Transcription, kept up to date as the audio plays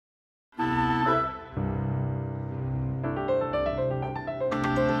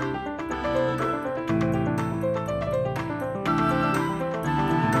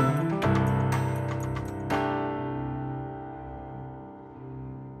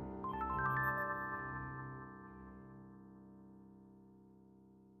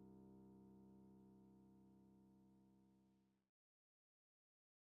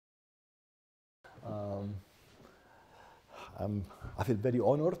Um, I feel very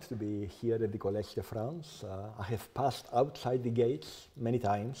honored to be here at the Collège de France. I have passed outside the gates many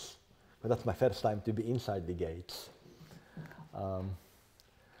times, but that's my first time to be inside the gates.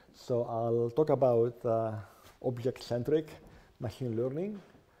 So I'll talk about object-centric machine learning,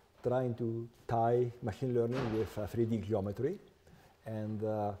 trying to tie machine learning with 3D geometry. And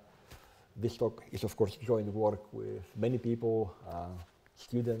this talk is, of course, joint work with many people,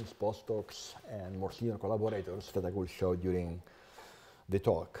 students, postdocs, and more senior collaborators that I will show during the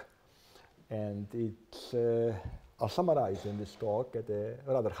talk. And it's, I'll summarize in this talk at a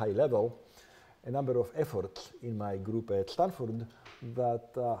rather high level a number of efforts in my group at Stanford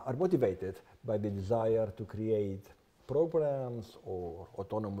that are motivated by the desire to create programs or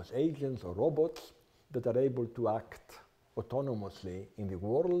autonomous agents or robots that are able to act autonomously in the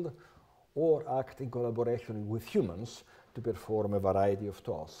world or act in collaboration with humans to perform a variety of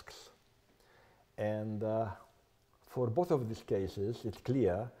tasks. And for both of these cases, it's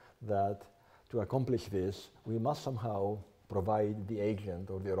clear that to accomplish this, we must somehow provide the agent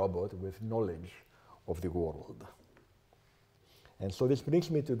or the robot with knowledge of the world. And so this brings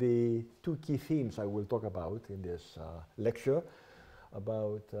me to the two key themes I will talk about in this lecture,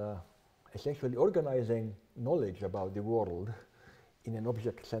 about essentially organizing knowledge about the world in an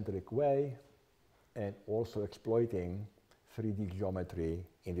object-centric way and also exploiting 3D geometry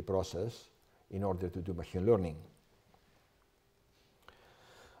in the process in order to do machine learning.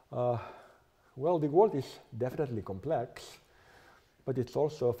 Well, the world is definitely complex, but it's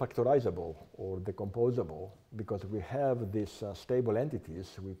also factorizable or decomposable because we have these stable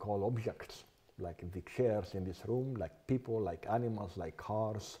entities we call objects, like the chairs in this room, like people, like animals, like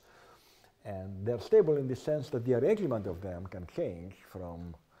cars. And they're stable in the sense that the arrangement of them can change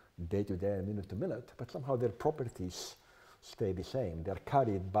from day to day, minute to minute, but somehow their properties stay the same. They're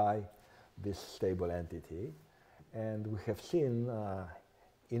carried by this stable entity. And we have seen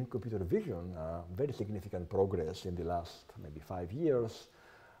in computer vision very significant progress in the last maybe 5 years,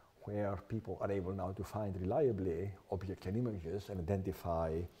 where people are able now to find reliably objects and images and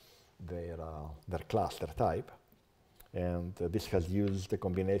identify their class, their type. And this has used a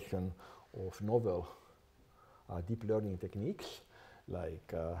combination of novel deep learning techniques,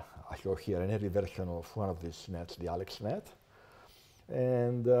 like I show here an early version of one of these nets, the AlexNet.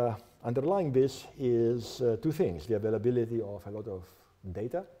 And underlying this is two things: the availability of a lot of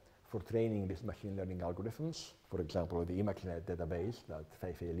data for training these machine learning algorithms, for example, the ImageNet database that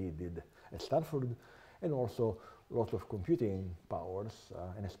Fei-Fei Li did at Stanford, and also lots of computing powers,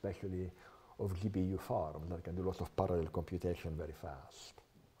 and especially of GPU farms that can do lots of parallel computation very fast.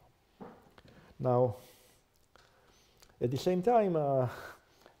 Now, at the same time,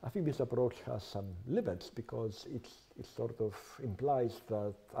 I think this approach has some limits because it sort of implies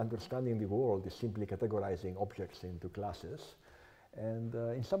that understanding the world is simply categorizing objects into classes. And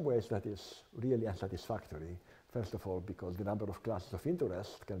in some ways, that is really unsatisfactory. First of all, because the number of classes of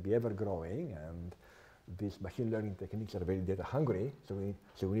interest can be ever growing, and these machine learning techniques are very data hungry, so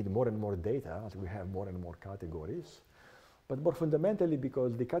we need more and more data as we have more and more categories. But more fundamentally,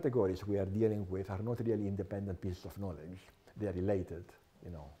 because the categories we are dealing with are not really independent pieces of knowledge. They are related,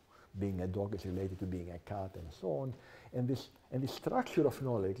 you know. Being a dog is related to being a cat and so on. And the structure of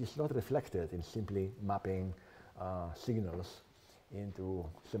knowledge is not reflected in simply mapping signals into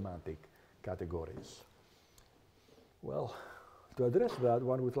semantic categories. Well, to address that,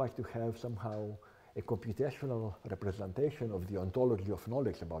 one would like to have somehow a computational representation of the ontology of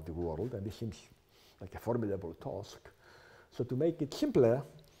knowledge about the world, and this seems like a formidable task. So to make it simpler,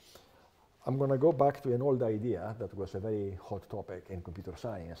 I'm going to go back to an old idea that was a very hot topic in computer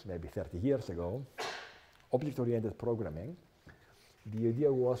science maybe 30 years ago, object-oriented programming. The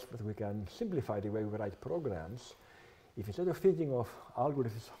idea was that we can simplify the way we write programs if instead of thinking of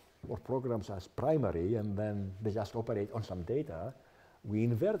algorithms or programs as primary and then they just operate on some data, we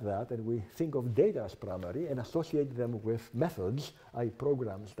invert that and we think of data as primary and associate them with methods, i.e.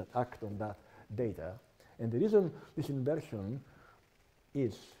 programs that act on that data. And the reason this inversion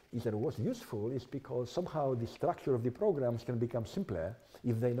is and was useful is because somehow the structure of the programs can become simpler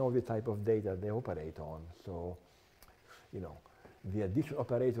if they know the type of data they operate on. So, you know, the addition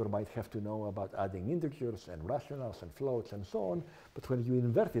operator might have to know about adding integers and rationals and floats and so on, but when you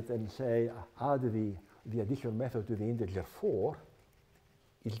invert it and say add the addition method to the integer 4,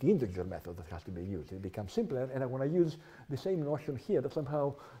 it's the integer method that has to be used. It becomes simpler, and I want to use the same notion here, that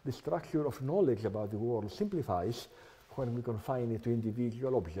somehow the structure of knowledge about the world simplifies when we confine it to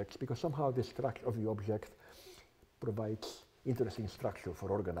individual objects, because somehow the structure of the object provides interesting structure for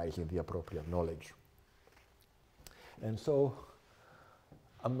organizing the appropriate knowledge. And so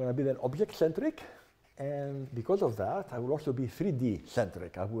I'm going to be then object-centric, and because of that, I will also be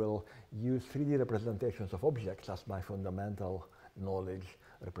 3D-centric. I will use 3D representations of objects as my fundamental knowledge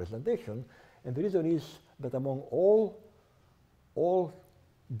representation. And the reason is that among all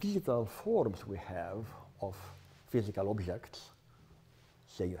digital forms we have of physical objects,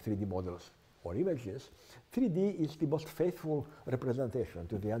 say 3D models or images, 3D is the most faithful representation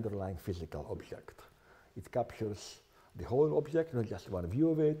to the underlying physical object. It captures the whole object, not just one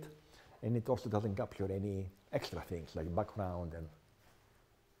view of it, and it also doesn't capture any extra things like background and,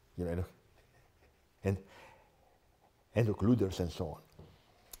 you know, and occluders and so on.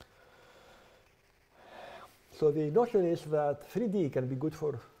 So the notion is that 3D can be good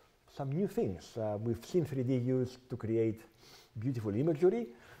for some new things. We've seen 3D used to create beautiful imagery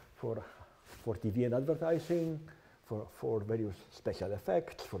for TV and advertising, for various special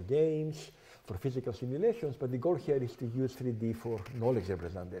effects, for games, for physical simulations, but the goal here is to use 3D for knowledge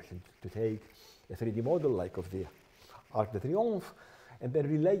representation, to take a 3D model like of the Arc de Triomphe, and then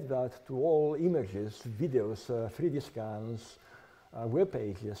relate that to all images, videos, 3D scans, web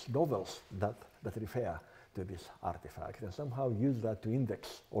pages, novels that refer to this artifact, and somehow use that to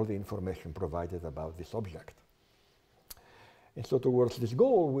index all the information provided about this object. And so towards this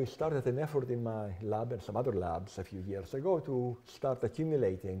goal, we started an effort in my lab and some other labs a few years ago to start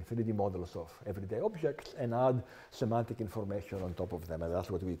accumulating 3D models of everyday objects and add semantic information on top of them, and that's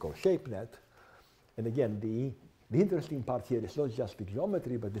what we call ShapeNet. And again, the interesting part here is not just the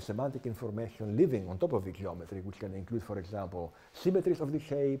geometry, but the semantic information living on top of the geometry, which can include, for example, symmetries of the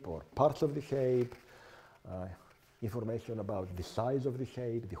shape or parts of the shape, information about the size of the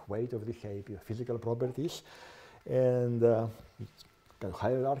shape, the weight of the shape, physical properties, and kind of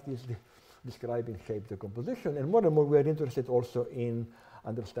hierarchies describing shape decomposition. And more we are interested also in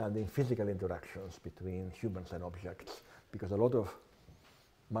understanding physical interactions between humans and objects, because a lot of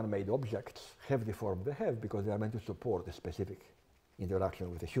man-made objects have the form they have because they are meant to support a specific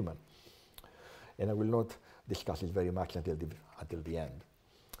interaction with a human. And I will not discuss it very much until the end.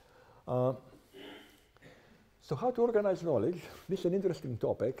 So how to organize knowledge? This is an interesting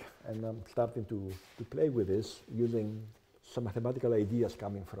topic, and I'm starting to play with this using some mathematical ideas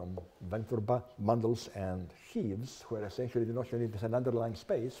coming from vector bundles and sheaves, where essentially the notion is an underlying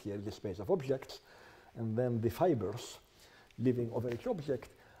space, here is the space of objects, and then the fibers living over each object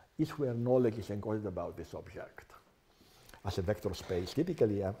is where knowledge is encoded about this object. As a vector space,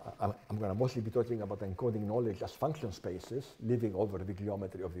 typically I'm going to mostly be talking about encoding knowledge as function spaces living over the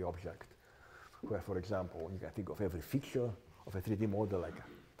geometry of the object, where, for example, you can think of every feature of a 3D model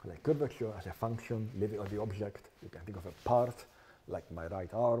like curvature as a function living on the object. You can think of a part, like my right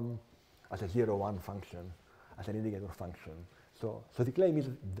arm, as a 0-1 function, as an indicator function. So the claim is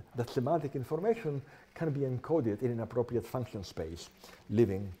that semantic information can be encoded in an appropriate function space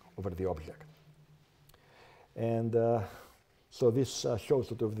living over the object. And so this shows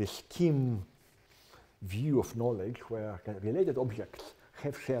sort of this scheme view of knowledge where related objects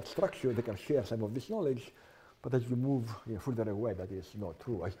have shared structure, they can share some of this knowledge, but as you move further away, that is not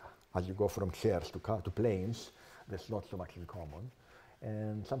true. As you go from chairs to planes, there's not so much in common.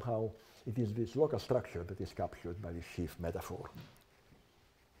 And somehow it is this local structure that is captured by the sheaf metaphor.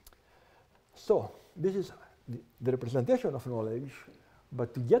 So this is the representation of knowledge,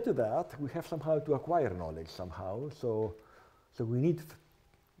 but to get to that, we have somehow to acquire knowledge somehow. So we need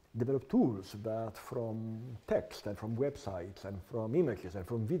develop tools that from text and from websites and from images and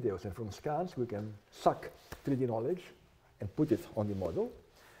from videos and from scans, we can suck 3D knowledge and put it on the model.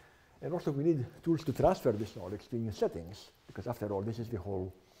 And also we need tools to transfer this knowledge to new settings, because after all, this is the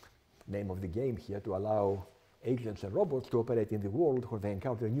whole name of the game here, to allow agents and robots to operate in the world where they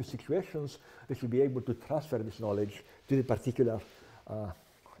encounter new situations. They should be able to transfer this knowledge to the particular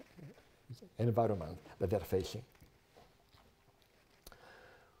environment that they're facing.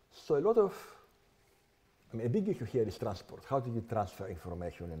 So a big issue here is transport. How do you transfer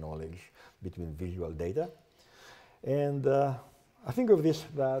information and knowledge between visual data? And I think of this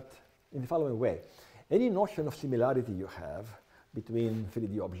that in the following way. Any notion of similarity you have between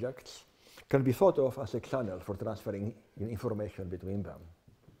 3D objects can be thought of as a channel for transferring information between them.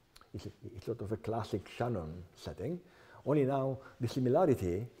 It's sort of a classic Shannon setting, only now the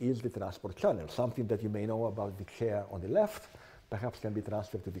similarity is the transport channel. Something that you may know about the chair on the left perhaps can be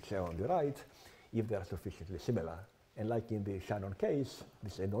transferred to the chair on the right if they are sufficiently similar. And like in the Shannon case,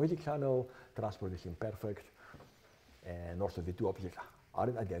 this is a noisy channel, transport is imperfect, and also the two objects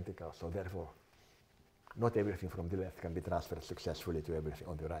aren't identical, so therefore not everything from the left can be transferred successfully to everything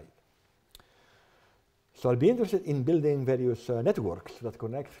on the right. So I'll be interested in building various networks that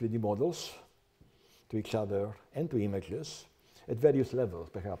connect 3D models to each other and to images, at various levels,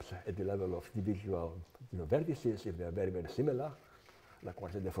 perhaps at the level of individual vertices, if they are very, very similar, like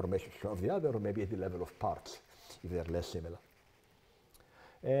one is the formation of the other, or maybe at the level of parts, if they are less similar.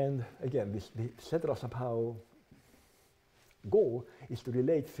 And again, the central somehow goal is to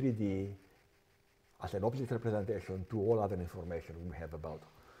relate 3D as an object representation to all other information we have about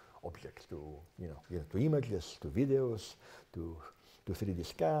objects, to to images, to videos, to 3D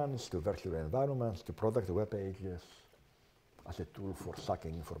scans, to virtual environments, to product web pages, as a tool for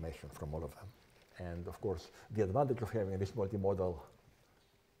sucking information from all of them. And of course, the advantage of having this multimodal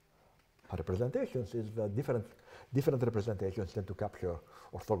representations is that different representations tend to capture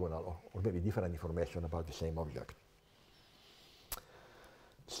orthogonal or maybe different information about the same object.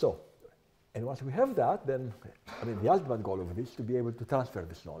 So, and once we have that, then the ultimate goal of this is to be able to transfer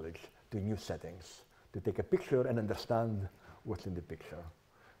this knowledge to new settings, to take a picture and understand what's in the picture,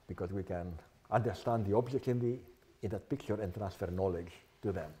 because we can understand the object in that picture and transfer knowledge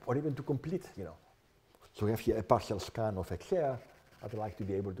to them, or even to complete, So we have here a partial scan of a chair. I'd like to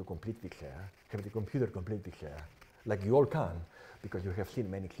be able to complete the chair, have the computer complete the chair, like you all can, because you have seen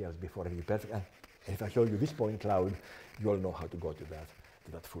many chairs before. And if I show you this point cloud, you all know how to go to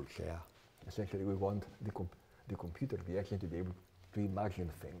that full chair. Essentially, we want the computer, the agent, to be able to imagine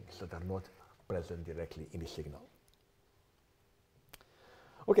things that are not present directly in the signal.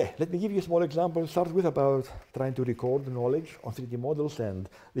 Okay, let me give you a small example. Start with about trying to record knowledge on 3D models, and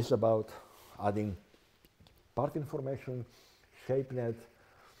this is about adding part information. ShapeNet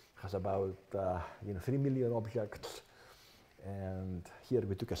has about 3 million objects, and here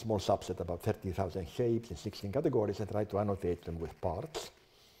we took a small subset, about 30,000 shapes in 16 categories, and tried to annotate them with parts.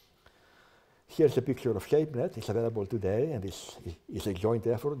 Here's a picture of ShapeNet. It's available today, and this is a joint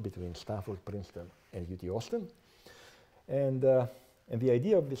effort between Stanford, Princeton, and UT Austin. And the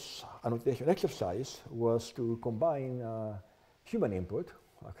idea of this annotation exercise was to combine human input,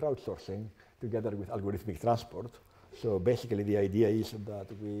 crowdsourcing, together with algorithmic transport. So basically the idea is that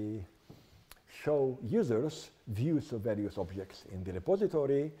we show users views of various objects in the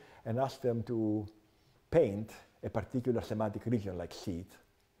repository and ask them to paint a particular semantic region like seat.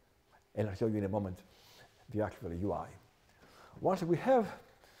 And I'll show you in a moment the actual UI. Once we have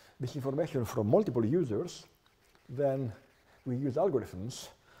this information from multiple users, then we use algorithms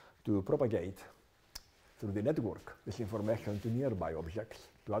to propagate through the network this information to nearby objects,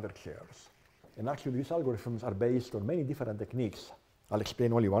 to other chairs. And actually, these algorithms are based on many different techniques. I'll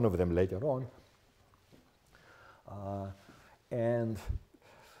explain only one of them later on. And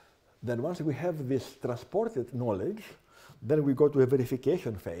then once we have this transported knowledge, then we go to a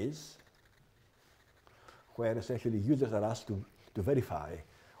verification phase, where essentially users are asked to verify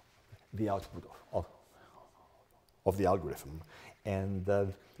the output of the algorithm. And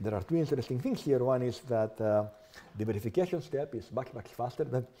there are two interesting things here. One is that the verification step is much, much faster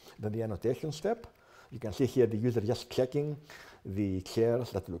than the annotation step. You can see here the user just checking the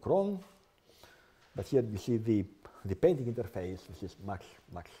chairs that look wrong. But here you see the painting interface, which is much,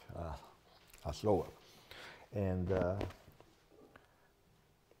 much slower. And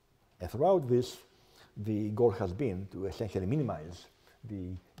throughout this, the goal has been to essentially minimize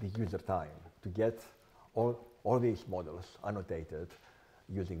the user time, to get all these models annotated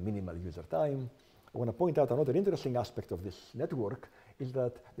using minimal user time. I want to point out another interesting aspect of this network is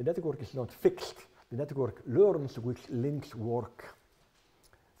that the network is not fixed. The network learns which links work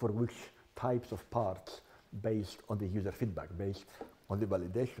for which types of parts based on the user feedback, based on the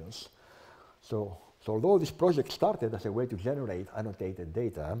validations. So although this project started as a way to generate annotated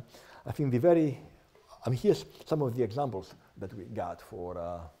data, I think here's some of the examples that we got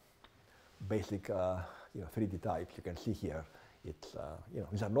for basic 3D types. You can see here, it's,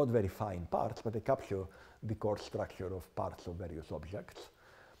 these are not very fine parts, but they capture the core structure of parts of various objects.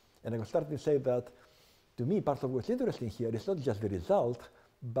 And I was starting to say that, to me, part of what's interesting here is not just the result,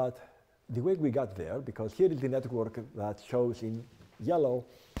 but the way we got there, because here is the network that shows in yellow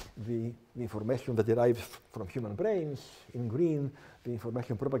the information that derives from human brains, in green the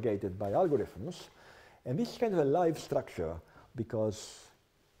information propagated by algorithms. And this is kind of a live structure, because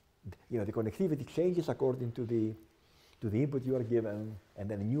the connectivity changes according to the input you are given, and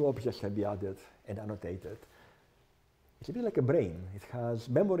then new objects can be added and annotated. It's a bit like a brain. It has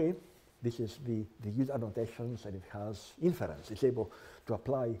memory. This is the user annotations, and it has inference. It's able to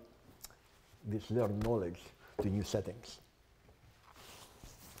apply this learned knowledge to new settings.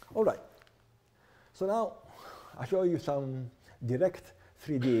 All right. So now I'll show you some direct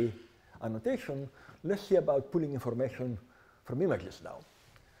 3D annotation. Let's see about pulling information from images now.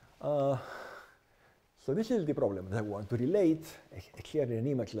 So this is the problem that I want to relate a chair in an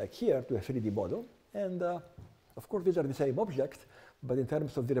image like here to a 3D model. And Of course, these are the same object, but in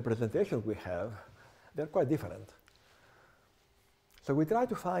terms of the representation we have, they're quite different. So we try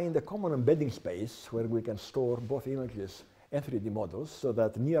to find a common embedding space where we can store both images and 3D models so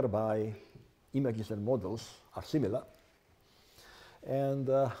that nearby images and models are similar. And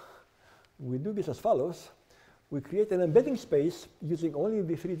we do this as follows. We create an embedding space using only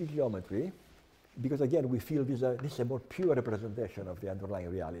the 3D geometry, because again, we feel this is a more pure representation of the underlying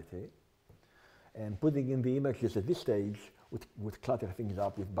reality. And putting in the images at this stage would clutter things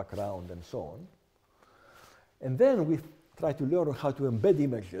up with background and so on. And then we try to learn how to embed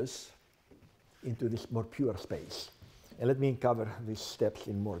images into this more pure space. And let me cover these steps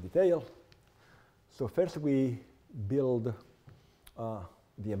in more detail. So first we build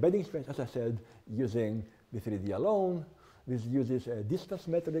the embedding space, as I said, using the 3D alone. This uses a distance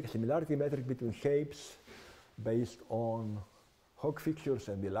metric, similarity metric between shapes based on Hawk fixtures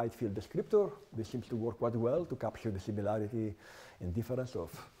and the light field descriptor. This seems to work quite well to capture the similarity and difference of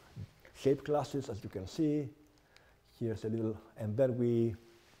shape classes, as you can see. Here's a little, and then we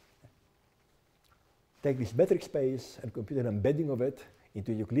take this metric space and compute an embedding of it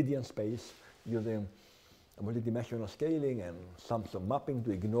into Euclidean space using a multidimensional scaling and some mapping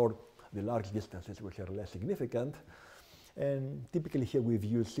to ignore the large distances which are less significant. And typically here we've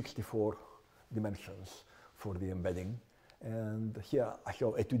used 64 dimensions for the embedding. And here I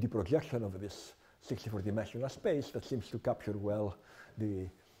show a 2D projection of this 64-dimensional space that seems to capture well the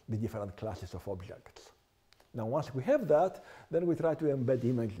different classes of objects. Now once we have that, then we try to embed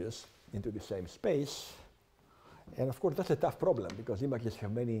images into the same space. And of course that's a tough problem because images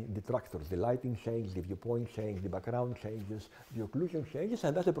have many detractors. The lighting changes, the viewpoint changes, the background changes, the occlusion changes,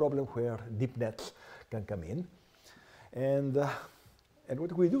 and that's a problem where deep nets can come in. And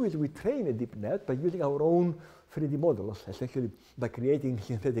what we do is we train a deep net by using our own 3D models, essentially by creating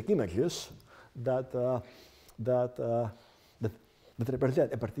synthetic images that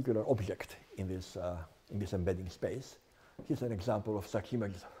represent a particular object in this embedding space. Here's an example of such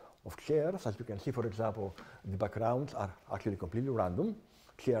images of chairs. As you can see, for example, the backgrounds are actually completely random.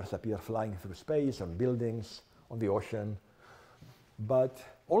 Chairs appear flying through space, on buildings, on the ocean. But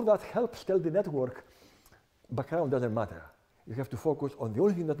all that helps tell the network background doesn't matter. You have to focus on the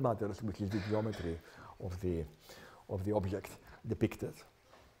only thing that matters, which is the geometry of the object depicted.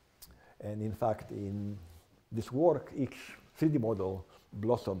 And in fact, in this work, each 3D model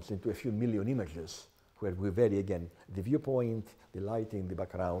blossoms into a few million images where we vary again the viewpoint, the lighting, the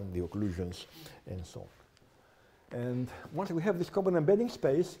background, the occlusions, and so on. And once we have this common embedding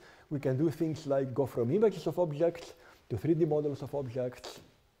space, we can do things like go from images of objects to 3D models of objects,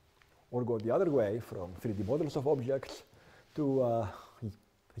 or go the other way from 3D models of objects to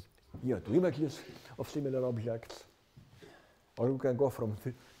to images of similar objects. Or we can go from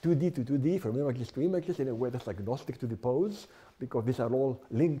 2D to 2D, from images to images in a way that's agnostic to the pose, because these are all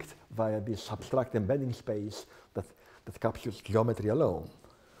linked via this abstract embedding space that captures geometry alone.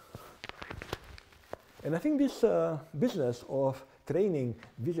 And I think this business of training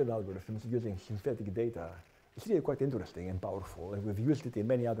vision algorithms using synthetic data is really quite interesting and powerful, and we've used it in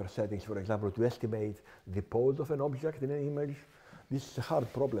many other settings, for example, to estimate the pose of an object in an image. This is a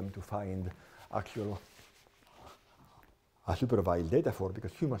hard problem to find actual supervised data for,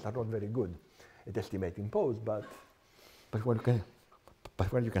 because humans are not very good at estimating pose, but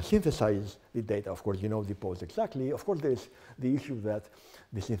when you can synthesize the data, of course, you know the pose exactly. Of course, there is the issue that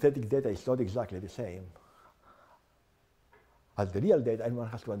the synthetic data is not exactly the same as the real data, and one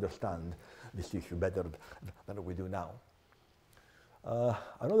has to understand this issue better than we do now.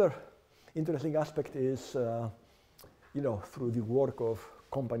 Another interesting aspect is, through the work of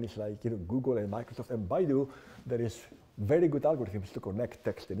companies like Google and Microsoft and Baidu, there is very good algorithms to connect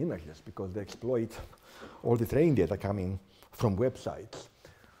text and images because they exploit all the training data coming from websites.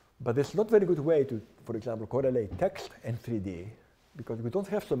 But there's not very good way to, for example, correlate text and 3D because we don't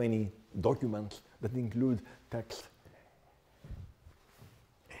have so many documents that include text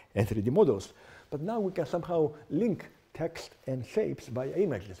and 3D models. But now we can somehow link text and shapes via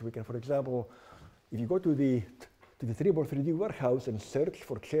images. We can, for example, if you go to the Tribal 3D warehouse and search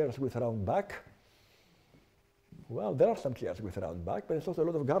for chairs with round back, well, there are some chairs with round back, but there's also a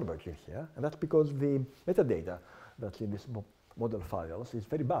lot of garbage in here. And that's because the metadata that's in these model files is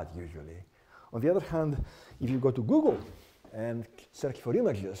very bad usually. On the other hand, if you go to Google and search for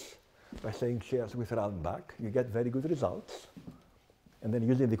images by saying chairs with round back, you get very good results. And then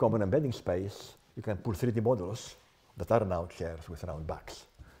using the common embedding space, you can pull 3D models that are now chairs with round backs.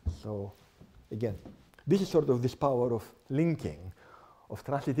 So again, this is sort of this power of linking, of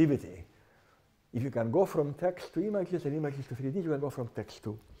transitivity. If you can go from text to images and images to 3D, you can go from text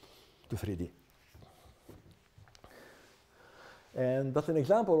to 3D. And that's an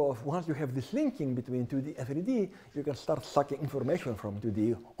example of once you have this linking between 2D and 3D, you can start sucking information from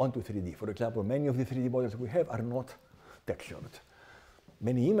 2D onto 3D. For example, many of the 3D models we have are not textured.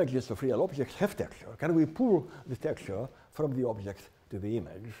 Many images of real objects have texture. Can we pull the texture from the object to the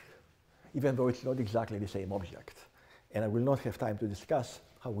image, even though it's not exactly the same object? And I will not have time to discuss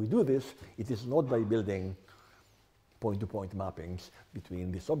how we do this. It is not by building point-to-point mappings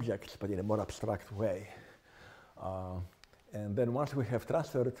between these objects, but in a more abstract way. And then once we have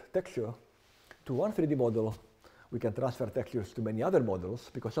transferred texture to one 3D model, we can transfer textures to many other models,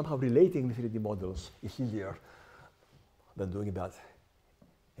 because somehow relating the 3D models is easier than doing that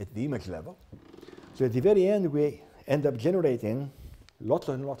at the image level. So at the very end, we end up generating lots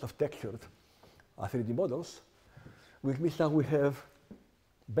and lots of textured 3D models, which means now we have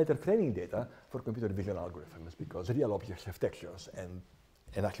better training data for computer vision algorithms, because real objects have textures. And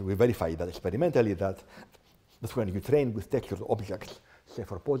actually, we verified that experimentally that when you train with textured objects, say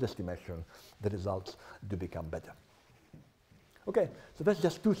for pose estimation, the results do become better. Okay, so that's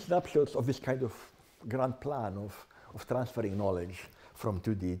just two snapshots of this kind of grand plan of transferring knowledge from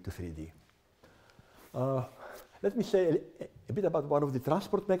 2D to 3D. Let me say a bit about one of the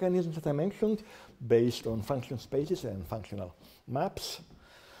transport mechanisms that I mentioned, based on function spaces and functional maps.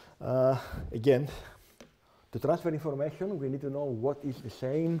 Again, to transfer information, we need to know what is the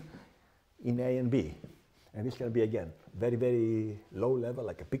same in A and B. And this can be, again, very, very low level,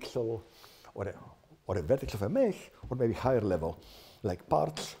 like a pixel or a vertex of a mesh, or maybe higher level, like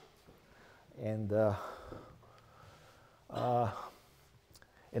parts. And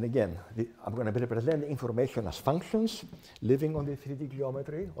again, I'm going to represent the information as functions living on the 3D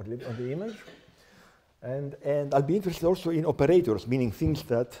geometry or living on the image. And I'll be interested also in operators, meaning things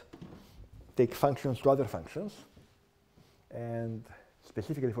that take functions to other functions. And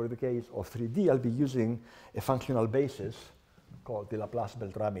specifically for the case of 3D, I'll be using a functional basis called the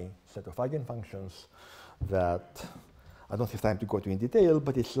Laplace-Beltrami set of eigenfunctions that I don't have time to go into in detail,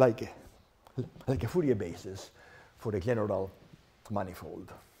 but it's like a Fourier basis for a general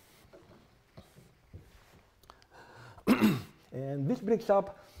manifold. And this brings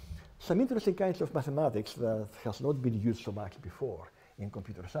up some interesting kinds of mathematics that has not been used so much before in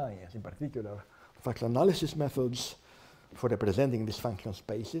computer science, in particular functional analysis methods for representing these function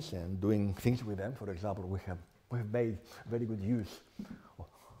spaces and doing things with them. For example, we have made very good use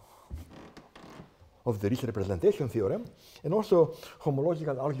of the rich representation theorem, and also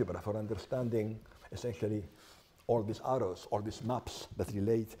homological algebra for understanding essentially all these arrows, all these maps that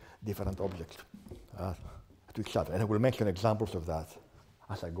relate different objects to each other. And I will mention examples of that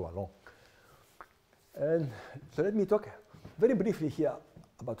as I go along. And so let me talk very briefly here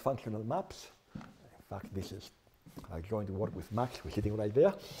about functional maps. In fact, this is going to work with Max, who's sitting right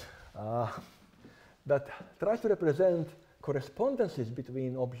there, that tries to represent correspondences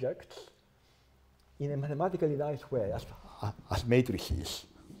between objects in a mathematically nice way, as matrices.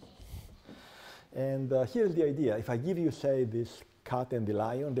 And here's the idea. If I give you, say, this cat and the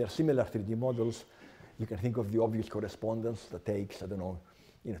lion, they're similar 3D models. You can think of the obvious correspondence that takes, I don't know,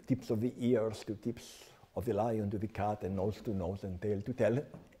 tips of the ears to tips of the lion to the cat, and nose to nose and tail to tail.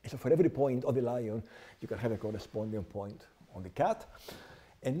 So for every point of the lion, you can have a corresponding point on the cat.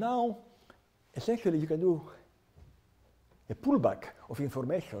 And now, essentially, you can do a pullback of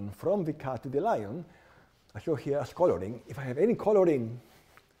information from the cat to the lion. I show here as coloring. If I have any coloring,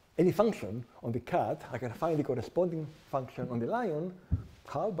 any function on the cat, I can find the corresponding function on the lion.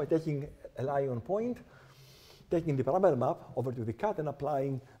 How? By taking a lion point, taking the parameter map over to the cat and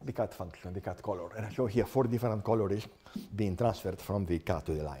applying the cat function, the cat color. And I show here 4 different colors being transferred from the cat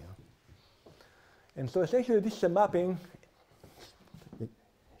to the lion. And so essentially this is a mapping,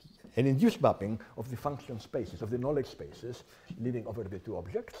 an induced mapping of the function spaces, of the knowledge spaces living over the two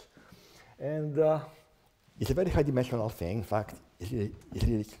objects. And it's a very high dimensional thing. In fact, it's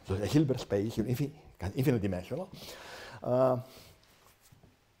really a Hilbert space, infinite dimensional. But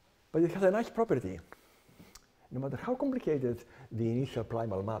it has a nice property. No matter how complicated the initial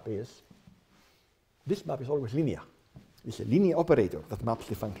primal map is, this map is always linear. It's a linear operator that maps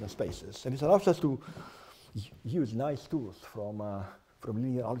the function spaces. And it allows us to use nice tools from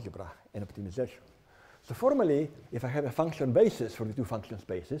linear algebra and optimization. So formally, if I have a function basis for the two function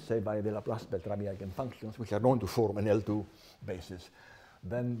spaces, say by the Laplace-Beltrami eigenfunctions, which are known to form an L2 basis,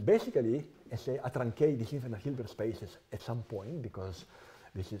 then basically, I say I truncate these infinite Hilbert spaces at some point, because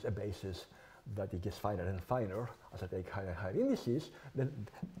this is a basis that it gets finer and finer as I take higher and higher indices. Then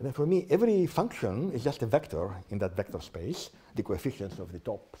for me, every function is just a vector in that vector space, the coefficients of the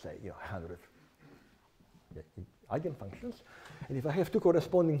top, say, 100 eigenfunctions. And if I have two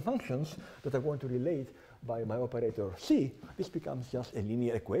corresponding functions that I want to relate by my operator C, this becomes just a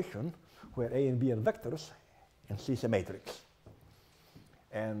linear equation where A and B are vectors and C is a matrix.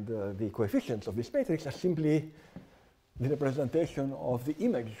 And the coefficients of this matrix are simply the representation of the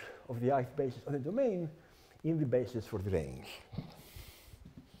image of the ith basis of the domain in the basis for the range.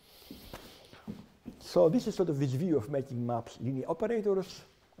 So this is sort of this view of making maps linear operators.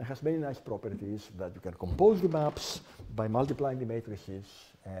 It has many nice properties that you can compose the maps by multiplying the matrices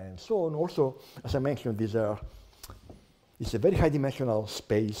and so on. Also, as I mentioned, it's a very high-dimensional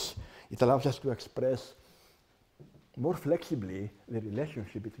space. It allows us to express more flexibly the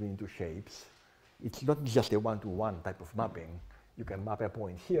relationship between two shapes. It's not just a one-to-one type of mapping. You can map a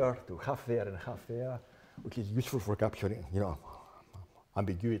point here to half there and half there, which is useful for capturing,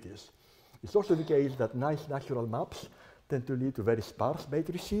 ambiguities. It's also the case that nice natural maps tend to lead to very sparse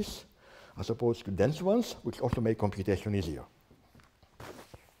matrices, as opposed to dense ones, which also make computation easier.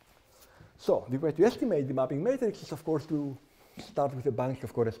 So the way to estimate the mapping matrix is, of course, to start with a bunch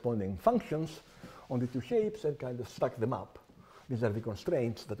of corresponding functions on the two shapes and kind of stack them up. These are the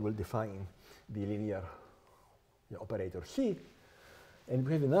constraints that will define the linear operator C. And if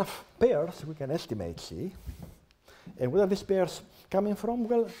we have enough pairs, we can estimate C. And where are these pairs coming from?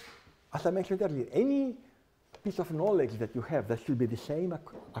 Well, as I mentioned earlier, any piece of knowledge that you have that should be the same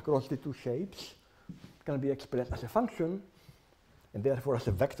across the two shapes can be expressed as a function, and therefore as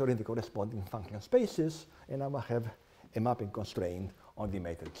a vector in the corresponding function spaces, and I will have a mapping constraint on the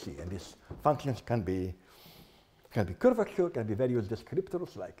matrix C. And these functions can be curvature, can be various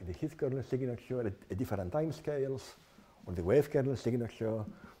descriptors like the Heath kernel signature at different time scales, or the wave kernel signature.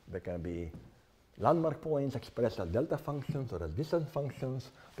 There can be landmark points expressed as delta functions or as distance functions.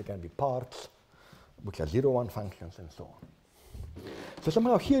 There can be parts, which are 0-1 functions, and so on. So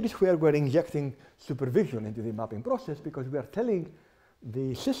somehow here is where we're injecting supervision into the mapping process, because we are telling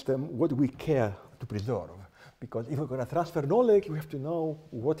the system what we care to preserve. Because if we're going to transfer knowledge, we have to know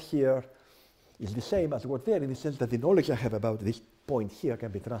what here is the same as what there, in the sense that the knowledge I have about this point here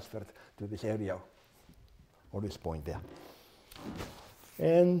can be transferred to this area or this point there.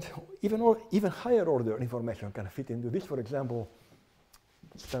 And even higher order information can fit into this. For example,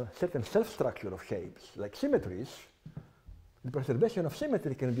 certain self-structure of shapes, like symmetries. The preservation of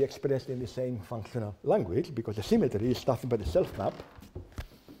symmetry can be expressed in the same functional language, because the symmetry is nothing but a self-map,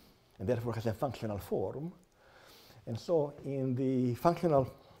 and therefore has a functional form. And so in the functional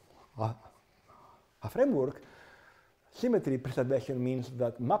framework, symmetry preservation means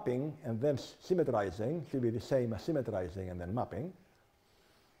that mapping and then symmetrizing should be the same as symmetrizing and then mapping.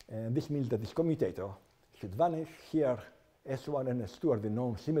 And this means that this commutator should vanish. Here, S1 and S2 are the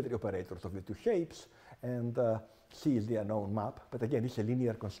known symmetry operators of the two shapes, and C is the unknown map. But again, it's a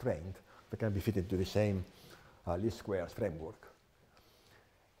linear constraint that can be fitted to the same least squares framework.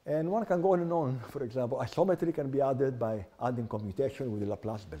 And one can go on and on. For example, isometry can be added by adding commutation with the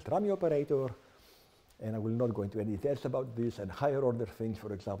Laplace-Beltrami operator. And I will not go into any details about this. And higher order things,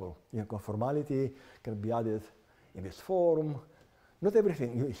 for example, conformality can be added in this form. Not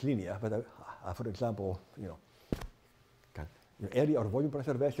everything is linear, but for example, area or volume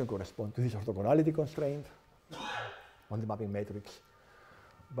preservation correspond to this orthogonality constraint on the mapping matrix.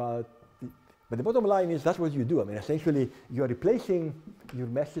 But the bottom line is that's what you do. I mean, essentially, you are replacing your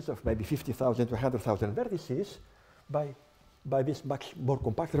meshes of maybe 50,000 to 100,000 vertices by this much more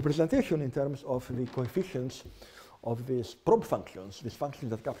compact representation in terms of the coefficients of these probe functions, these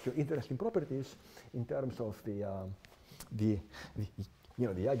functions that capture interesting properties in terms of the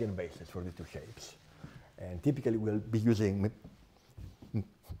eigenbases for the two shapes. And typically, we'll be using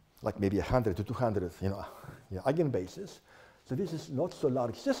like maybe 100 to 200 eigenbases. So this is not so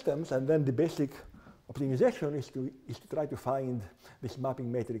large systems, and then the basic optimization is to try to find this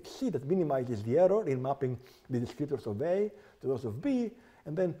mapping matrix C that minimizes the error in mapping the descriptors of A to those of B,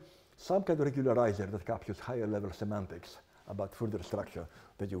 and then some kind of regularizer that captures higher level semantics about further structure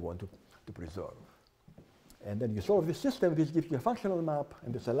that you want to preserve. And then you solve this system, this gives you a functional map,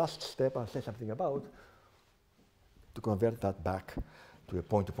 and there's a last step I'll say something about to convert that back to a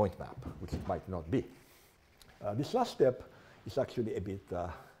point-to-point map, which it might not be. This last step is actually a bit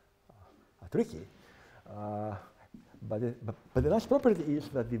tricky, but the nice property is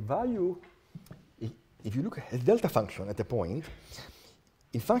that the value, if you look at a delta function at a point,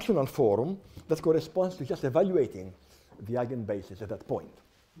 in functional form, that corresponds to just evaluating the eigenbases at that point.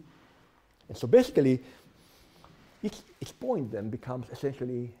 And so basically, each point then becomes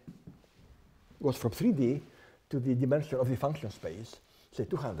essentially, goes from 3D to the dimension of the function space, say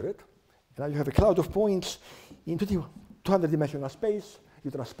 200. And now you have a cloud of points into the 200-dimensional space.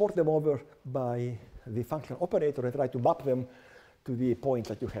 You transport them over by the function operator and try to map them to the points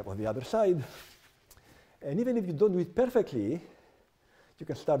that you have on the other side. And even if you don't do it perfectly, you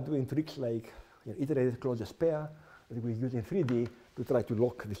can start doing tricks like iterated closest pair that we use in 3D to try to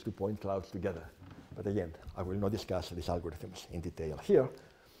lock these 2 point clouds together. But again, I will not discuss these algorithms in detail here.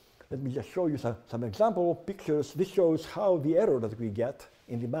 Let me just show you some example pictures. This shows how the error that we get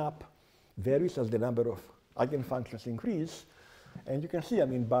in the map varies as the number of eigenfunctions increase. And you can see, I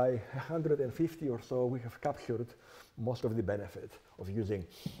mean, by 150 or so, we have captured most of the benefit of using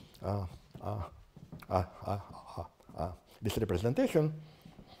this representation.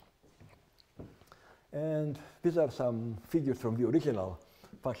 And these are some figures from the original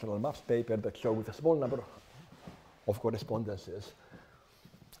functional maps paper that show with a small number of correspondences.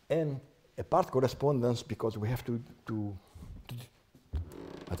 And a part correspondence, because we have to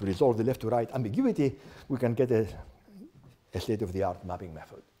resolve the left to right ambiguity, we can get a state-of-the-art mapping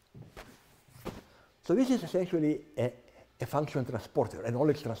method. So this is essentially a function transporter, a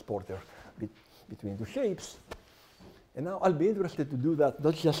knowledge transporter between 2 shapes. And now I'll be interested to do that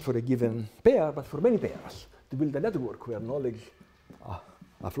not just for a given pair, but for many pairs, to build a network where knowledge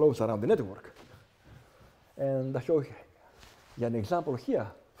flows around the network. And I show you an example here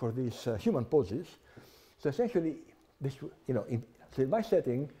for these human poses. So essentially, this, so in my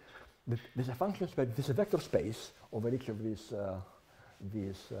setting, there's a function space, there's a vector space over each of these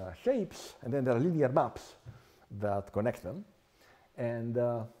shapes, and then there are linear maps that connect them. And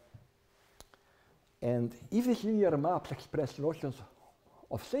if these linear maps express notions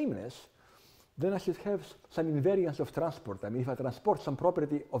of sameness, then I should have some invariance of transport. I mean, if I transport some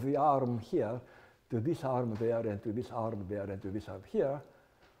property of the arm here to this arm there, and to this arm there, and to this arm here,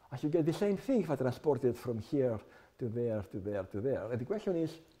 I should get the same thing if I transport it from here to there, to there, to there. And the question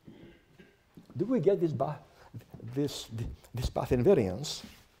is, do we get this path invariance?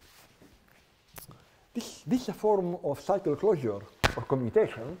 This is a form of cycle closure or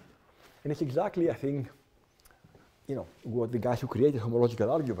commutation, and it's exactly, I think, what the guys who created homological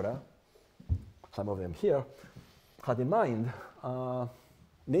algebra, some of them here, had in mind,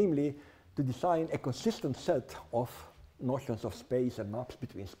 namely to design a consistent set of notions of space and maps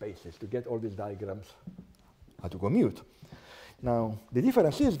between spaces to get all these diagrams to commute. Now, the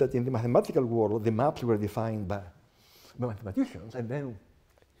difference is that in the mathematical world, the maps were defined by mathematicians, and then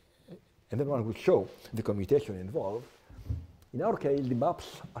one would show the commutation involved. In our case, the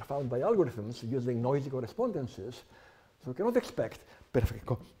maps are found by algorithms using noisy correspondences, so we cannot expect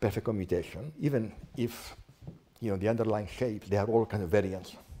perfect commutation, even if the underlying shapes, they are all kind of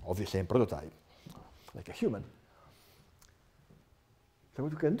variants of the same prototype, like a human. So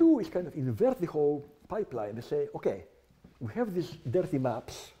what we can do is kind of invert the whole pipeline and say, okay, we have these dirty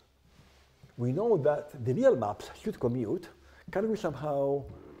maps. We know that the real maps should commute. Can we somehow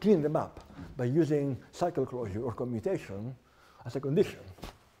clean them up by using cycle closure or commutation as a condition?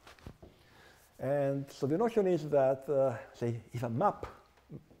 And so the notion is that, say, if I map,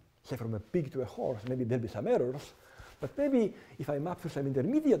 say, from a pig to a horse, maybe there'll be some errors. But maybe if I map to some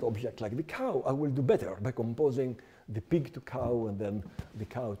intermediate object like the cow, I will do better by composing the pig to cow and then the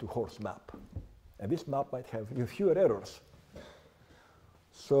cow to horse map. And this map might have fewer errors.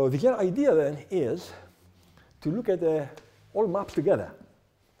 So the idea then is to look at all maps together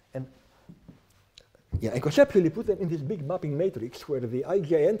and conceptually put them in this big mapping matrix where the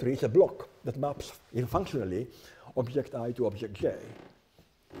ij entry is a block that maps functionally object I to object j.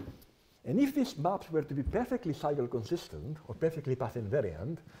 And if these maps were to be perfectly cycle consistent or perfectly path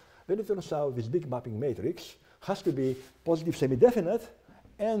invariant, then it turns out this big mapping matrix has to be positive semi-definite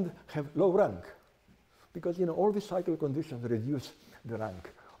and have low rank. Because all these cycle conditions reduce the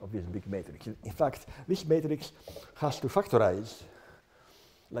rank of this big matrix. In fact, this matrix has to factorize,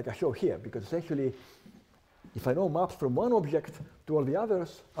 like I show here, because essentially, if I know maps from one object to all the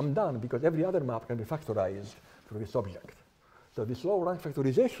others, I'm done, because every other map can be factorized for this object. So this low rank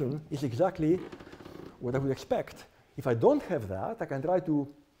factorization is exactly what I would expect. If I don't have that, I can try to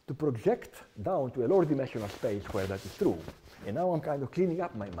project down to a lower dimensional space where that is true. And now I'm kind of cleaning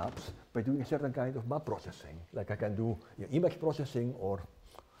up my maps by doing a certain kind of map processing. Like I can do image processing or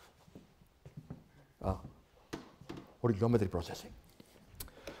geometry processing.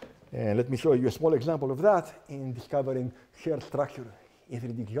 And let me show you a small example of that in discovering shared structure in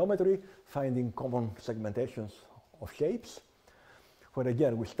 3D geometry, finding common segmentations of shapes. Where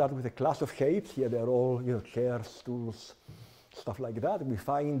again, we start with a class of shapes. Here they're all chairs, stools, stuff like that. We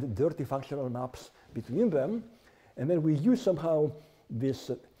find dirty functional maps between them. And then we use somehow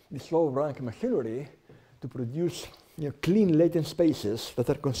this low rank machinery to produce clean latent spaces that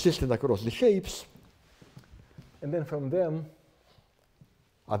are consistent across the shapes. And then from them,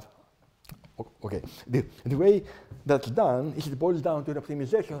 the way that's done is it boils down to an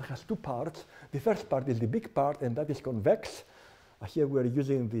optimization that has two parts. The first part is the big part, and that is convex. Here we're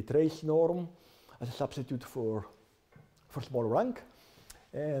using the trace norm as a substitute for small rank.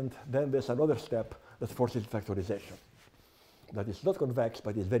 And then there's another step that forces factorization. That is not convex,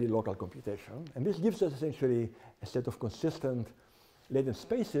 but is very local computation. And this gives us essentially a set of consistent latent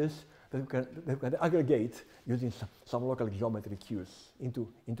spaces that we can aggregate using some local geometry cues into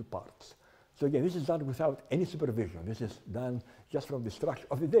parts. So again, this is done without any supervision. This is done just from the structure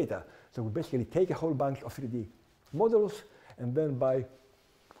of the data. So we basically take a whole bunch of 3D models, and then by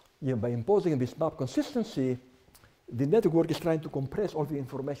imposing this map consistency, the network is trying to compress all the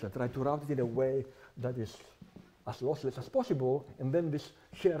information, try to route it in a way that is as lossless as possible, and then these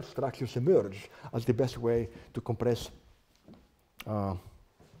shared structures emerge as the best way to compress the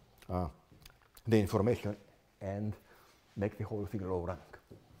information and make the whole thing low rank.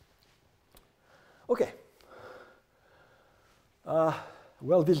 Okay.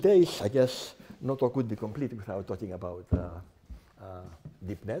 Well, these days, I guess, no talk would be complete without talking about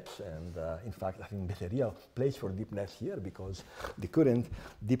deep nets, and in fact, I think there's a real place for deep nets here because the current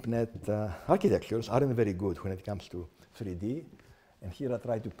deep net architectures aren't very good when it comes to 3D. And here I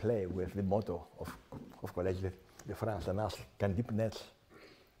try to play with the motto of Collège de France and ask, can deep nets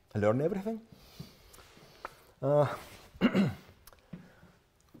learn everything? So,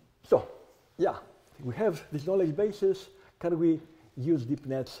 yeah, we have this knowledge bases. Can we use deep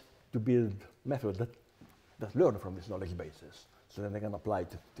nets to build methods that learn from this knowledge bases, so then they can apply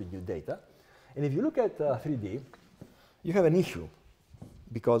to new data? And if you look at 3D, you have an issue,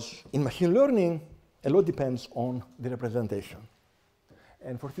 because in machine learning, a lot depends on the representation.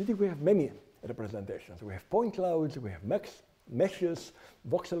 And for 3D, we have many representations. We have point clouds, we have meshes,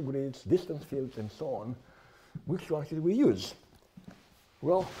 voxel grids, distance fields, and so on. Which one should we use?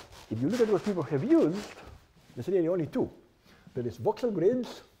 Well, if you look at what people have used, there's really only two. There is voxel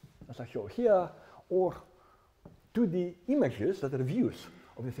grids, as I show here, or 2D images that are views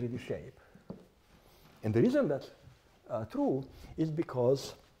of the 3D shape. And the reason that's true is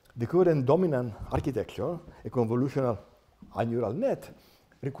because the current dominant architecture, a convolutional neural net,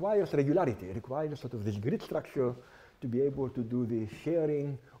 requires regularity. It requires sort of this grid structure to be able to do the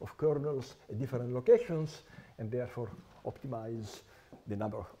sharing of kernels at different locations, and therefore optimize the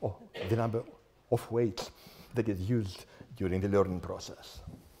number of weights that is used during the learning process.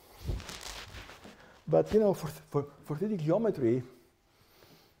 But you know, for 3D geometry,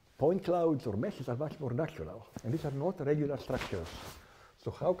 point clouds or meshes are much more natural, and these are not regular structures. So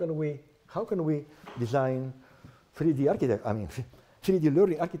how can we design 3D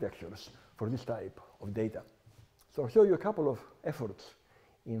learning architectures for this type of data? So I'll show you a couple of efforts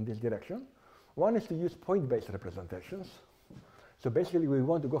in this direction. One is to use point-based representations. So basically, we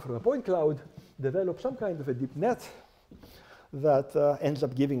want to go from a point cloud, develop some kind of a deep net that ends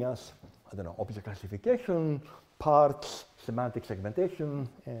up giving us, I don't know, object classification, parts, semantic segmentation,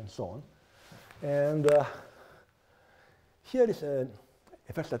 and so on. And here is a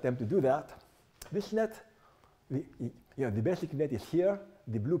first attempt to do that. This net, the basic net is here.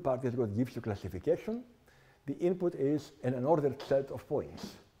 The blue part is what gives you classification. The input is an unordered set of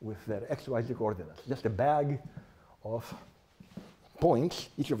points with their x, y, z coordinates, just a bag of points,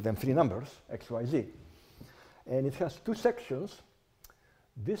 each of them 3 numbers, x, y, z. And it has 2 sections.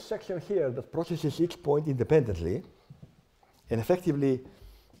 This section here that processes each point independently and effectively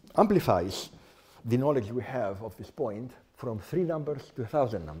amplifies the knowledge we have of this point from 3 numbers to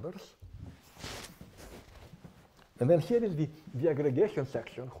 1,000 numbers. And then here is the aggregation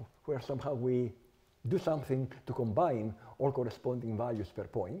section where somehow we do something to combine all corresponding values per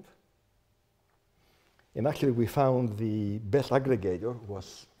point. And actually, we found the best aggregator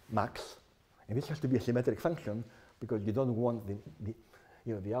was max. And this has to be a symmetric function because you don't want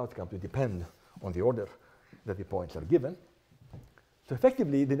the outcome to depend on the order that the points are given. So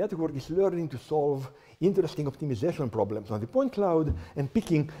effectively, the network is learning to solve interesting optimization problems on the point cloud and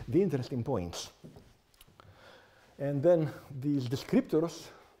picking the interesting points. And then these descriptors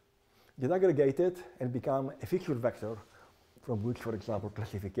get aggregated and become a feature vector from which, for example,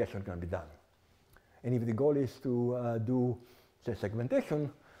 classification can be done. And if the goal is to do, say,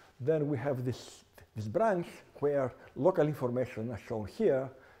 segmentation, then we have this branch where local information, as shown here,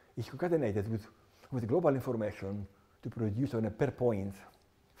 is concatenated with global information to produce on a per point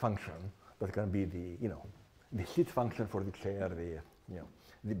function that can be the sit function for the chair,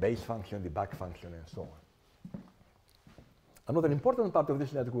 the base function, the back function, and so on. Another important part of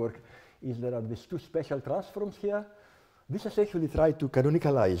this network is there are these 2 special transforms here. This essentially tries to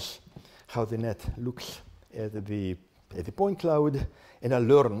canonicalize how the net looks at the point cloud and are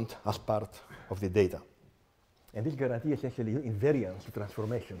learned as part of the data. And this guarantees essentially invariance to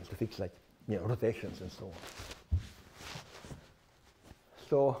transformations, to things like rotations and so on.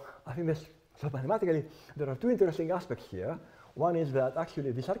 So I think so mathematically, there are two interesting aspects here. One is that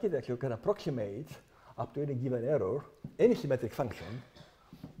actually this architecture can approximate up to any given error any symmetric function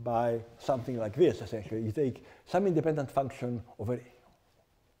by something like this, essentially. You take some independent function over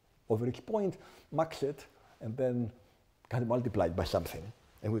each point, max it, and then kind of multiply it by something.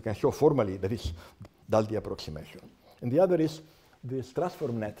 And we can show formally that this does the approximation. And the other is this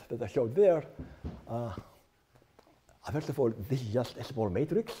transform net that I showed there. First of all, this is just a small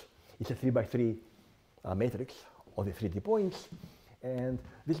matrix. It's a 3x3 matrix of the 3D points. And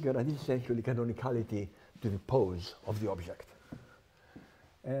this guarantees essentially canonicality to the pose of the object.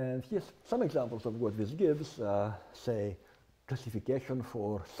 And here's some examples of what this gives, say, classification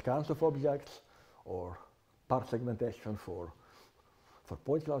for scans of objects, or part segmentation for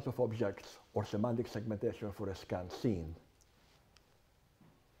point clouds of objects, or semantic segmentation for a scan scene.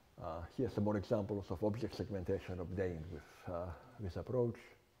 Here's some more examples of object segmentation obtained with this approach.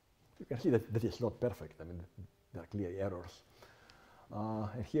 You can see that it's not perfect. I mean, there are clear errors.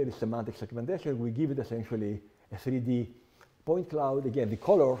 And here is semantic segmentation. We give it essentially a 3D point cloud. Again, the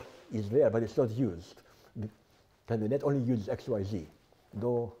color is there, but it's not used. The net only uses X, Y, Z.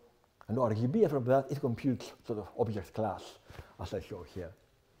 Though no RGB, and from that it computes sort of object class, as I show here.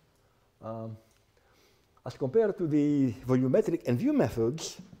 As compared to the volumetric and view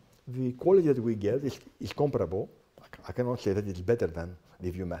methods, the quality that we get is comparable. I cannot say that it's better than the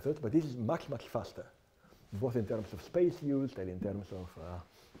view method, but this is much, much faster, both in terms of space used and in terms of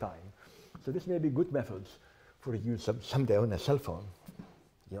time. So this may be good methods for use someday on a cell phone,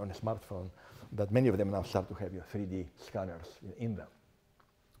 on a smartphone, that many of them now start to have 3D scanners in them.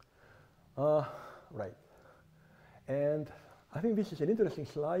 Right. And I think this is an interesting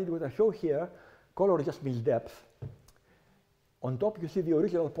slide. What I show here, color just means depth. On top you see the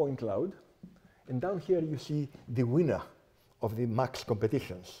original point cloud, and down here you see the winner of the max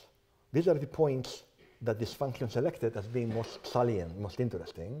competitions. These are the points that this function selected as being most salient, most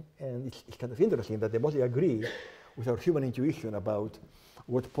interesting. And it's kind of interesting that they mostly agree with our human intuition about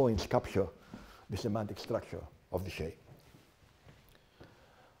what points capture the semantic structure of the shape.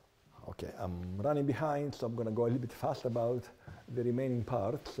 Okay, I'm running behind, so I'm going to go a little bit fast about the remaining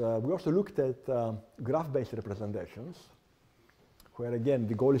parts. We also looked at graph-based representations, where again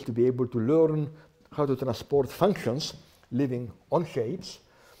the goal is to be able to learn how to transport functions living on shapes.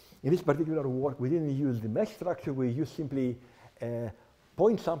 In this particular work, we didn't use the mesh structure. We used simply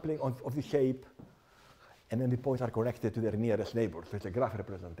point sampling of the shape, and then the points are connected to their nearest neighbors. So it's a graph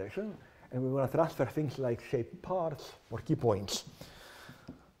representation. And we want to transfer things like shape parts or key points.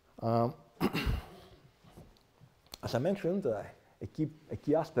 As I mentioned, a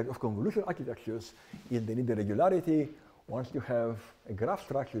key aspect of convolutional architectures is they need the regularity. Once you have a graph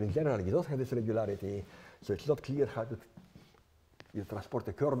structure, in general, you don't have this regularity, so it's not clear how to transport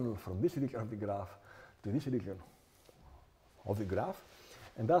a kernel from this region of the graph to this region of the graph.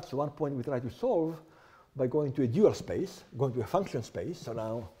 And that's one point we try to solve by going to a dual space, going to a function space. So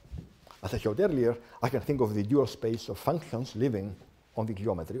now, as I showed earlier, I can think of the dual space of functions living on the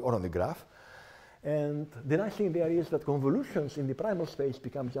geometry or on the graph. And the nice thing there is that convolutions in the primal space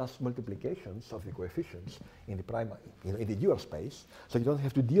become just multiplications of the coefficients in the dual space, so you don't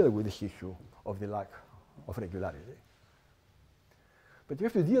have to deal with this issue of the lack of regularity. But you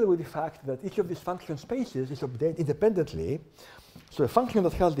have to deal with the fact that each of these function spaces is obtained independently. So a function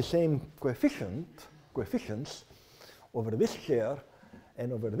that has the same coefficients over this chair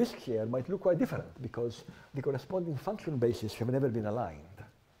and over this chair might look quite different because the corresponding function bases have never been aligned.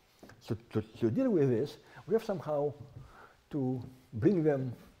 So to deal with this, we have somehow to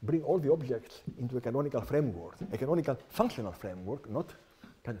bring all the objects into a canonical framework, a canonical functional framework, not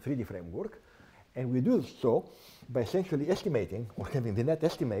kind of 3D framework. And we do so by essentially estimating, or having the net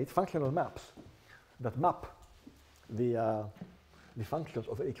estimate, functional maps that map the functions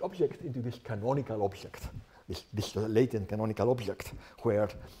of each object into this canonical object, this latent canonical object, where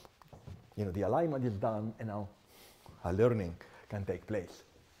the alignment is done and now a learning can take place.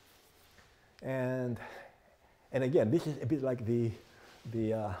 And again, this is a bit like the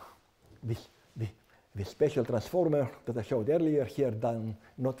spatial transformer that I showed earlier here, done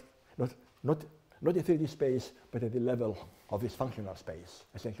not in 3D space, but at the level of this functional space,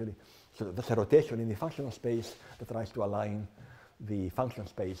 essentially. So that's a rotation in the functional space that tries to align the function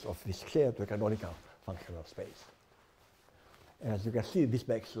space of this chair to a canonical functional space. And as you can see, this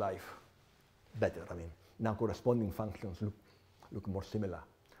makes life better. I mean, now corresponding functions look more similar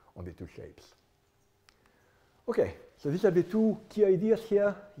on the two shapes. Okay, so these are the two key ideas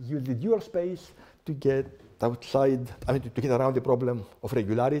here. Use the dual space to get outside, to get around the problem of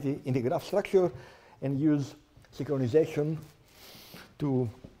regularity in the graph structure and use synchronization to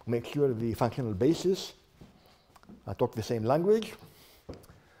make sure the functional bases talk the same language.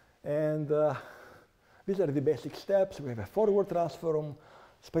 And these are the basic steps. We have a forward transform,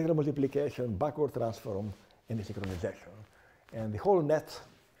 spectral multiplication, backward transform, and the synchronization. And the whole net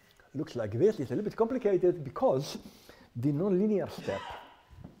looks like this. It's a little bit complicated because the nonlinear step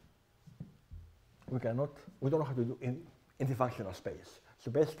we don't know how to do in the functional space.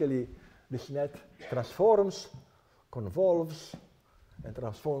 So basically, this net transforms, convolves, and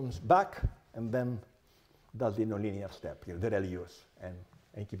transforms back, and then does the nonlinear step, the ReLUs,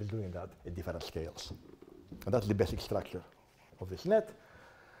 and keeps doing that at different scales. And that's the basic structure of this net,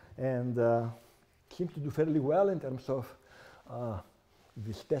 and seems to do fairly well in terms of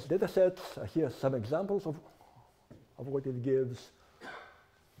these test data sets. Here are some examples of what it gives.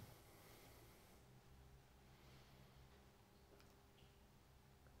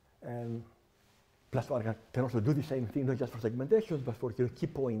 And plus one can also do the same thing, not just for segmentation, but for your key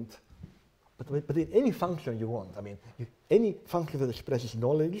point. But in any function you want, any function that expresses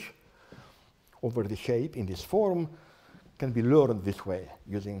knowledge over the shape in this form can be learned this way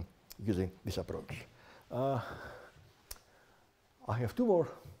using this approach. I have two more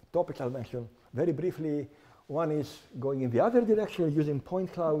topics I'll mention very briefly. One is going in the other direction using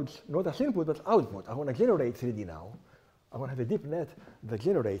point clouds, not as input, but output. I want to generate 3D now. I want to have a deep net that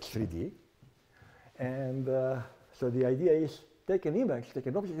generates 3D. And so the idea is take an image, take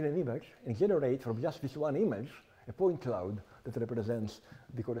an object in an image, and generate from just this one image a point cloud that represents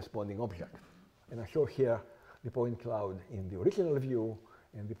the corresponding object. And I show here the point cloud in the original view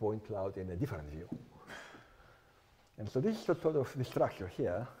and the point cloud in a different view. And so this is sort of the structure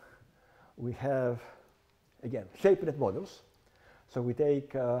here. We have, again, ShapeNet models. So we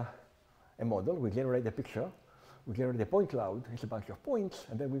take a model, we generate a picture, we generate a point cloud, it's a bunch of points,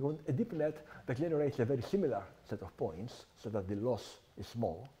 and then we want a deep net that generates a very similar set of points so that the loss is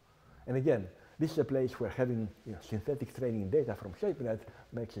small. And again, this is a place where having synthetic training data from ShapeNet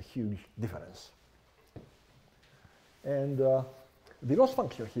makes a huge difference. And the loss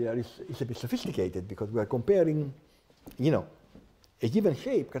function here is a bit sophisticated because we are comparing, a given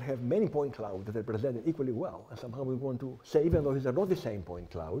shape can have many point clouds that are represented equally well. And somehow we want to say, even though these are not the same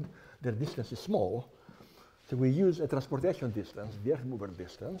point cloud, their distance is small. So we use a transportation distance, the earth mover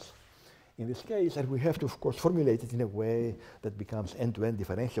distance, in this case, and we have to, of course, formulate it in a way that becomes end-to-end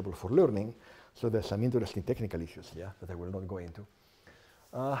differentiable for learning. So there's some interesting technical issues here that I will not go into.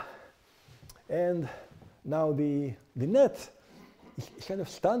 And now the net is kind of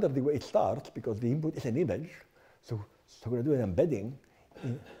standard the way it starts because the input is an image. So we're going to do an embedding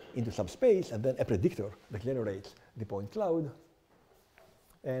into some space and then a predictor that generates the point cloud.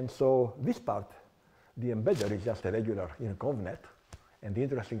 And so this part, the embedder, is just a regular convnet. And the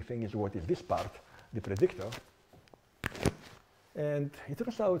interesting thing is what is this part, the predictor. And it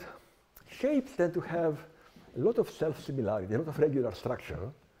turns out shapes tend to have a lot of self-similarity, a lot of regular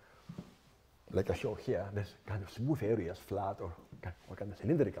structure. Like I show here, there's kind of smooth areas, flat or kind of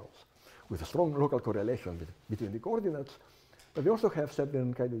cylindricals, with a strong local correlation between the coordinates. But they also have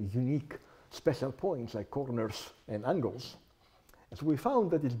certain kind of unique special points like corners and angles. And so we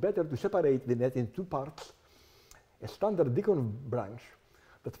found that it's better to separate the net in two parts, a standard Deacon branch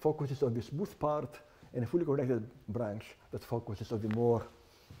that focuses on the smooth part and a fully connected branch that focuses on the more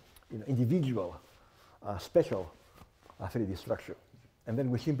individual, special 3D structure. And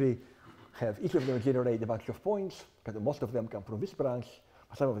then we simply have each of them generate a bunch of points, because most of them come from this branch,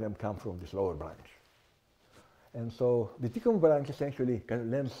 but some of them come from this lower branch. And so the Deacon branch essentially kind of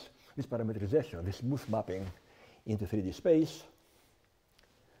lends this parameterization, this smooth mapping into 3D space.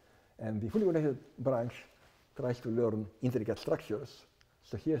 And the fully connected branch tries to learn intricate structures.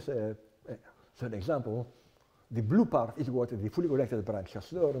 So here's an example. The blue part is what the fully connected branch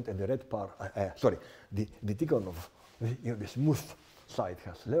has learned, and the red part, the Deacon of the smooth side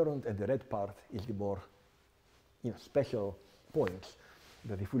has learned, and the red part is the more special points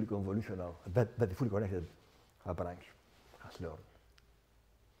that the fully convolutional, that the fully connected branch has learned.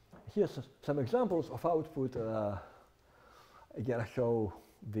 Here's some examples of output. Again, I show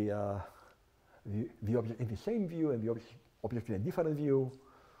the object in the same view and the object in a different view.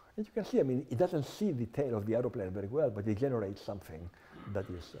 And you can see, it doesn't see the tail of the aeroplane very well, but it generates something that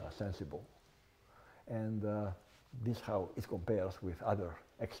is sensible. And this is how it compares with other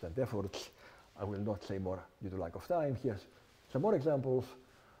extant efforts. I will not say more due to lack of time. Here's some more examples.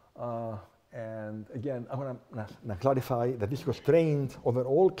 And again, I want to clarify that this was trained over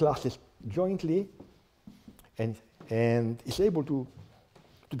all classes jointly and is able to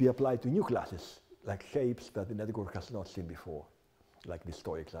be applied to new classes like shapes that the network has not seen before, like these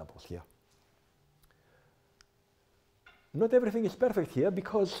toy examples here. Not everything is perfect here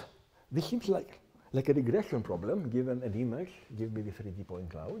because this seems like a regression problem. Given an image, give me the 3D point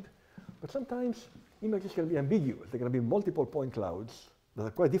cloud. But sometimes images can be ambiguous. There can be multiple point clouds that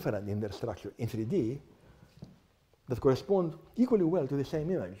are quite different in their structure in 3D that correspond equally well to the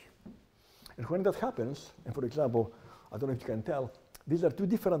same image. And when that happens, and for example, I don't know if you can tell, these are two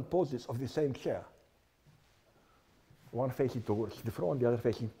different poses of the same chair. One facing towards the front, the other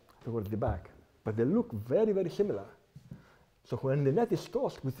facing towards the back. But they look very, very similar. So when the net is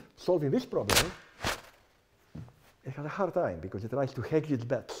tossed with solving this problem, it has a hard time because it tries to hedge its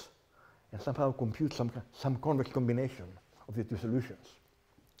bets and somehow compute some convex combination of the two solutions.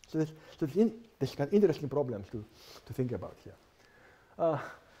 So there's kind of interesting problems to think about here.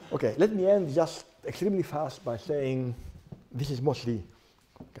 Okay, let me end just extremely fast by saying this is mostly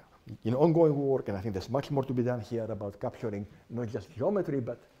ongoing work, and I think there's much more to be done here about capturing not just geometry,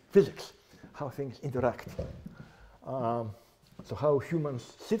 but physics, how things interact. So how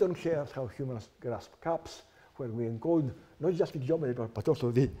humans sit on chairs, how humans grasp cups, where we encode not just the geometry, but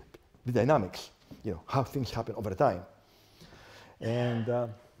also the dynamics, how things happen over time. And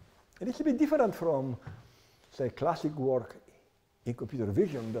it's a bit different from, say, classic work in computer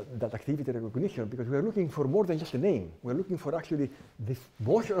vision, that activity recognition, because we're looking for more than just a name. We're looking for actually the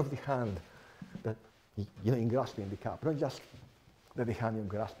motion of the hand that, in grasping the cup, not just that the hand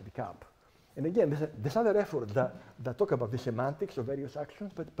grasps the cup. And again, there's other efforts that talk about the semantics of various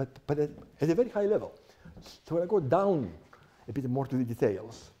actions, but at a very high level. So when I go down a bit more to the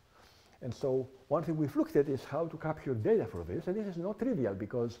details. And so one thing we've looked at is how to capture data for this, and this is not trivial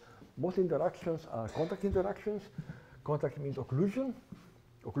because most interactions are contact interactions. Contact means occlusion.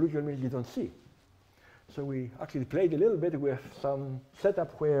 Occlusion means you don't see. So we actually played a little bit with some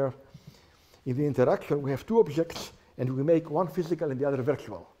setup where in the interaction we have two objects and we make one physical and the other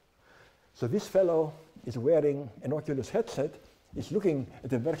virtual. So this fellow is wearing an Oculus headset, is looking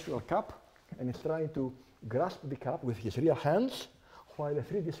at a virtual cup, and is trying to grasp the cup with his real hands, while a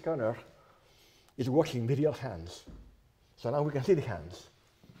 3D scanner is watching the real hands. So now we can see the hands.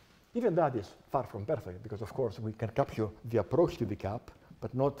 Even that is far from perfect, because of course we can capture the approach to the cup,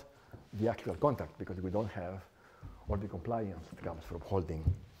 but not the actual contact, because we don't have all the compliance that comes from holding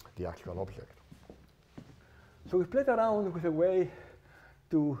the actual object. So we played around with a way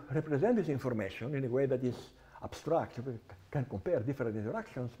to represent this information in a way that is abstract. So we can compare different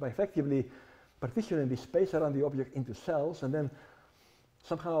interactions by effectively partitioning the space around the object into cells and then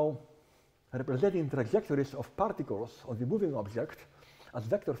somehow representing trajectories of particles on the moving object as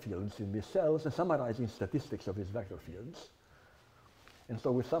vector fields in these cells and summarizing statistics of these vector fields. And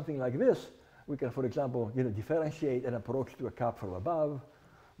so with something like this, we can, for example, differentiate an approach to a cup from above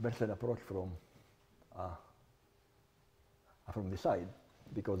versus an approach from the side,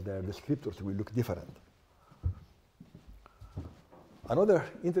 because their descriptors will look different. Another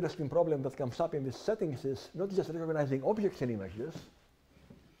interesting problem that comes up in these settings is not just recognizing objects and images,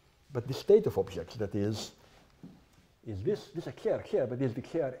 but the state of objects. That is this a chair here, but is the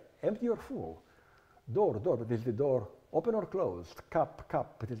chair empty or full? Door, but is the door open or closed?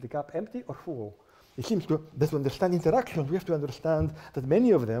 Cup, but is the cup empty or full? It seems that to understand interactions, we have to understand that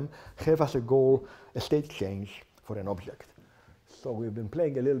many of them have as a goal a state change for an object. So we've been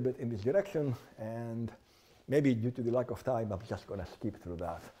playing a little bit in this direction, and maybe due to the lack of time, I'm just going to skip through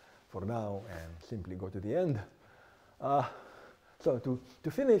that for now and simply go to the end. So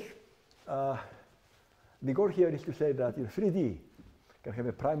to finish, the goal here is to say that 3D can have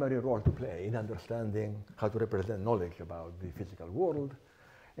a primary role to play in understanding how to represent knowledge about the physical world.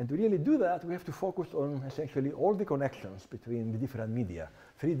 And to really do that, we have to focus on essentially all the connections between the different media,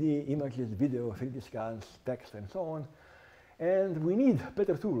 3D images, video, 3D scans, text, and so on. And we need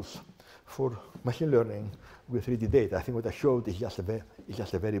better tools for machine learning with 3D data. I think what I showed is just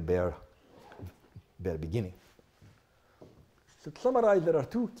a very bare beginning. So to summarize, there are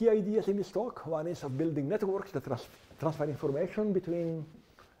two key ideas in this talk. One is of building networks that transfer information between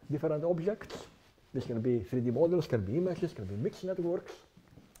different objects. This can be 3D models, can be images, can be mixed networks.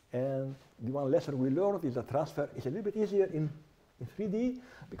 And the one lesson we learned is that transfer is a little bit easier in 3D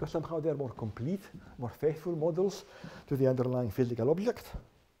because somehow they're more complete, more faithful models to the underlying physical object.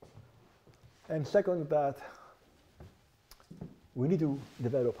 And second, that we need to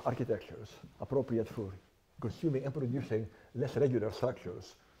develop architectures appropriate for consuming and producing less regular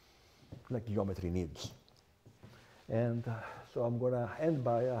structures like geometry needs. And so I'm going to end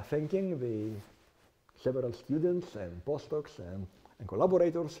by thanking the several students and postdocs and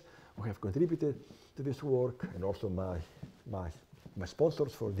collaborators who have contributed to this work, and also my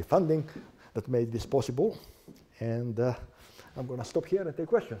sponsors for the funding that made this possible. And I'm going to stop here and take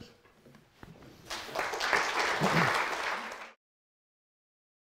questions.